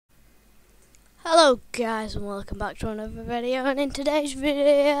Hello guys and welcome back to another video, and in today's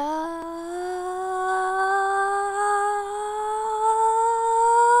video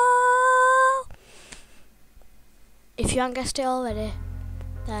if you haven't guessed it already,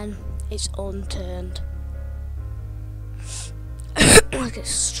 then it's unturned. Let's get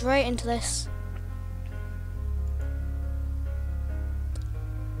straight into this.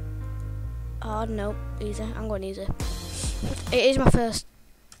 Oh no, easy, I'm going easy. It is my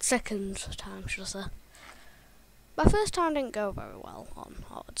second time, should I say. My first time didn't go very well on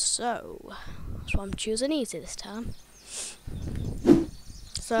hard, so that's why I'm choosing easy this time.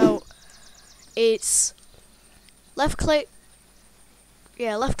 So it's left click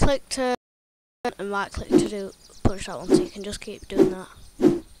to and right click to do punch that one, so you can just keep doing that.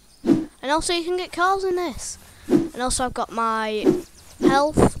 And also you can get calls in this. And also I've got my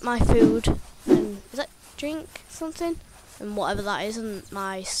health, my food, and is that drink something? And whatever that is, and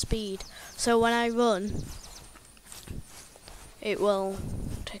my speed. So when I run, it will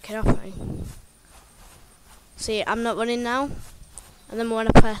take it off me. See, I'm not running now, and then when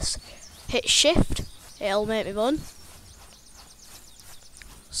I press hit shift, it'll make me run.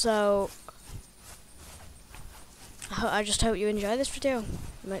 So I just hope you enjoy this video.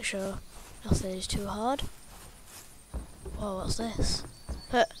 Make sure nothing is too hard. Whoa, what's this?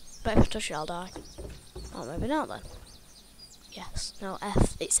 But if I touch it, I'll die. Oh, maybe not then. Yes. No,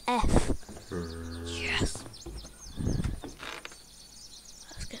 F. It's F. Yes.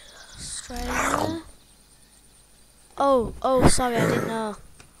 Let's get straight in there. Oh, sorry, I didn't know.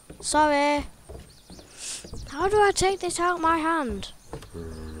 Sorry. How do I take this out of my hand?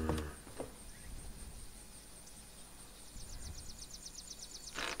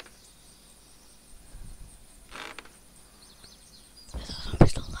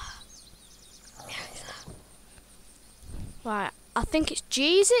 Right, I think it's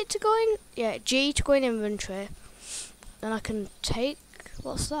G, is it, to go in? Yeah, G to go in inventory. Then I can take,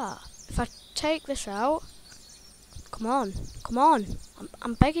 what's that? If I take this out, come on,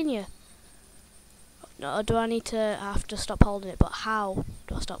 I'm begging you. No, do I need to, I have to stop holding it, but how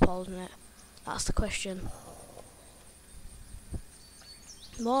do I stop holding it? That's the question.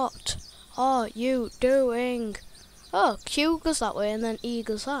 What are you doing? Oh, Q goes that way and then E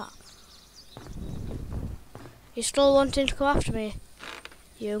goes that. You're still wanting to come after me,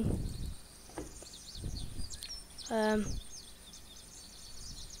 you.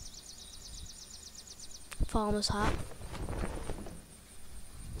 Farmer's hat.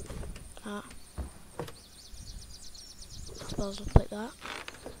 That. I suppose I'll pick that.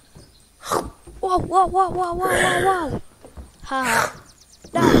 Whoa! Ha!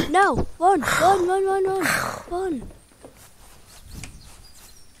 No! Run!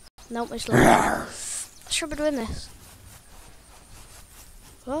 Nope, it's like I should be doing this.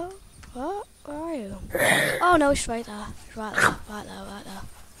 What? Where are you? Oh no, it's right there. It's right there.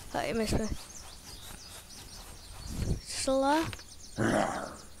 Thought you missed me. Still there?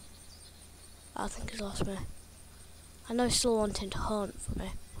 I think he's lost me. I know he's still wanting to hunt for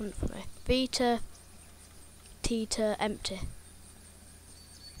me. B to T to empty.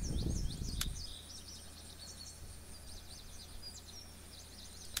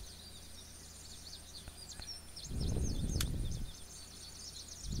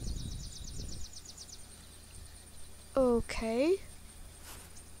 Okay.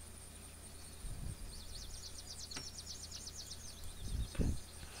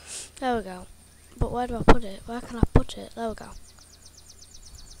 There we go. But where do I put it? Where can I put it? There we go.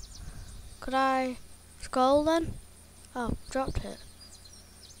 Could I scroll then? Oh, dropped it.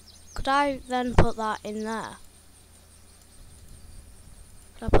 Could I then put that in there?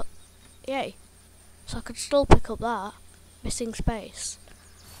 Could I put... Yay. So I could still pick up that. Missing space.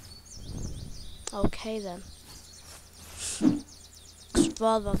 Okay then.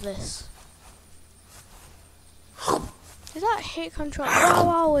 Rather of this. Is that hit control?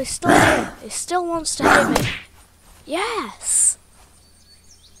 Wow, it's still here. It still wants to hit me. Yes!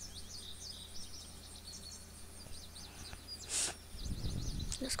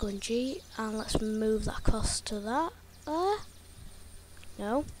 Let's go in G and let's move that across to that. There.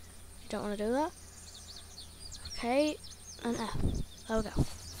 No, you don't want to do that. Okay, and F. There we go.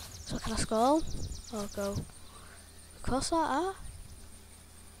 So can I scroll? Or go across that?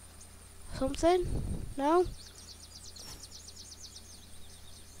 Something? No?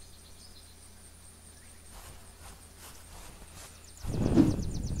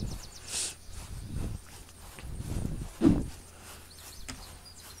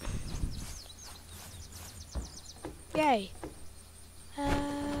 Yay!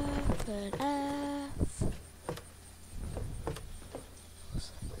 F and F.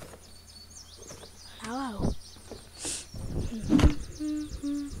 arrow.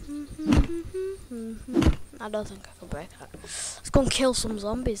 I don't think I can break that. Let's go and kill some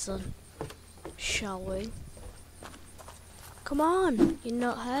zombies then, shall we? Come on, you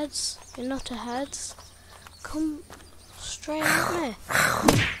nutheads, you nutterheads. Come straight at me.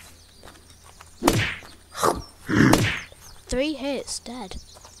 3 hits, dead.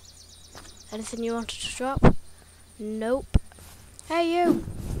 Anything you wanted to drop? Nope. Hey you!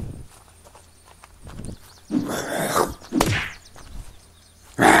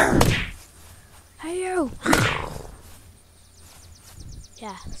 Hey you!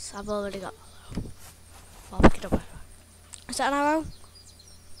 Yes, I've already got that. I'll pick it up. Is that an arrow?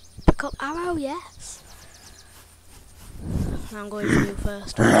 Pick up arrow, yes. I'm going for you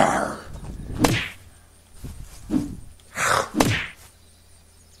first.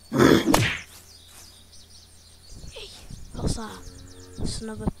 What's that? It's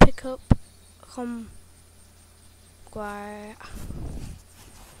another pickup. Come. Quiet.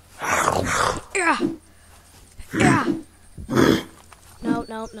 Yeah. Yeah. No,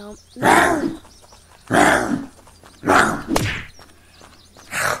 no, no. No.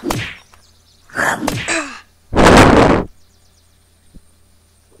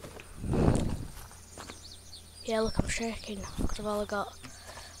 Yeah, look, I'm shaking. I could have only got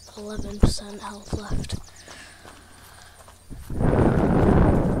 11% health left.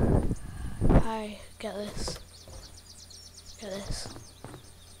 Hi, get this. Get this.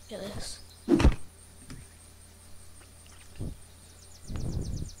 Get this.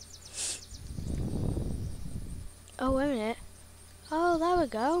 Oh, wait a minute. Oh, there we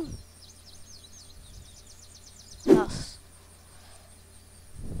go. That's...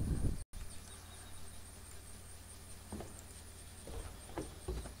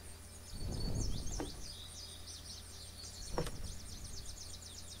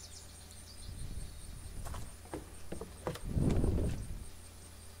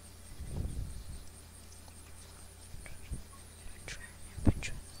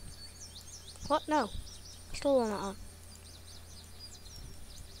 What? No. Still want it on.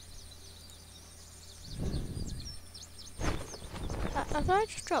 I thought I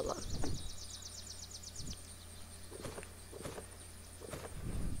just dropped one.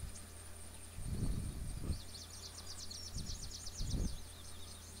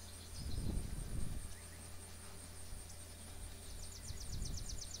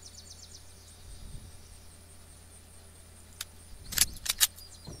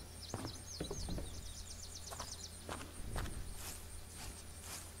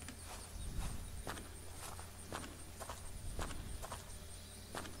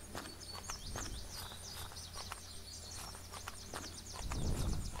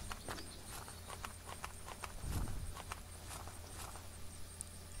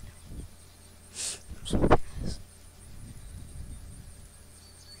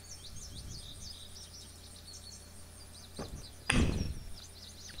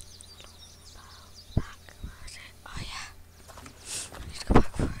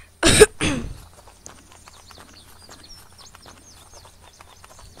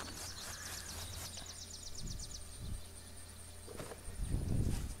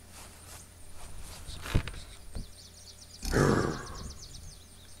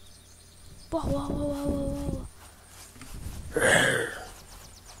 Whoa, whoa, whoa, whoa, whoa, whoa.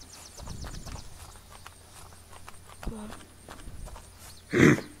 Come on.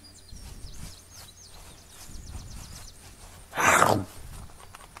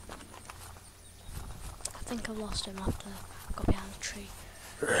 I think I lost him after I got behind the tree.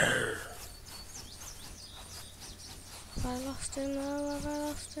 Have I lost him? No, have I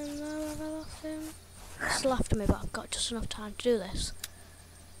lost him? No, have I lost him? He's still after me, but I've got just enough time to do this.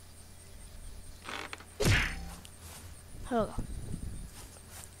 Here we go.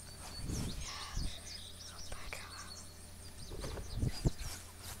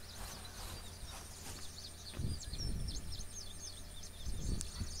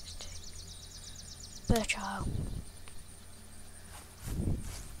 Birch arrow.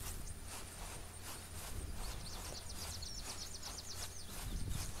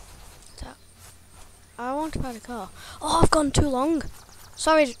 I want to find a car. Oh, I've gone too long.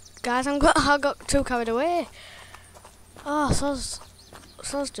 Sorry, guys. I got too carried away. Oh, soz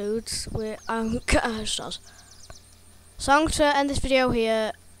dudes. Soz. So I'm going to end this video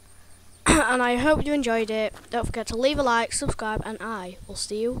here, and I hope you enjoyed it. Don't forget to leave a like, subscribe, and I will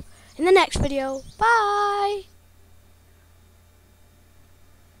see you in the next video. Bye.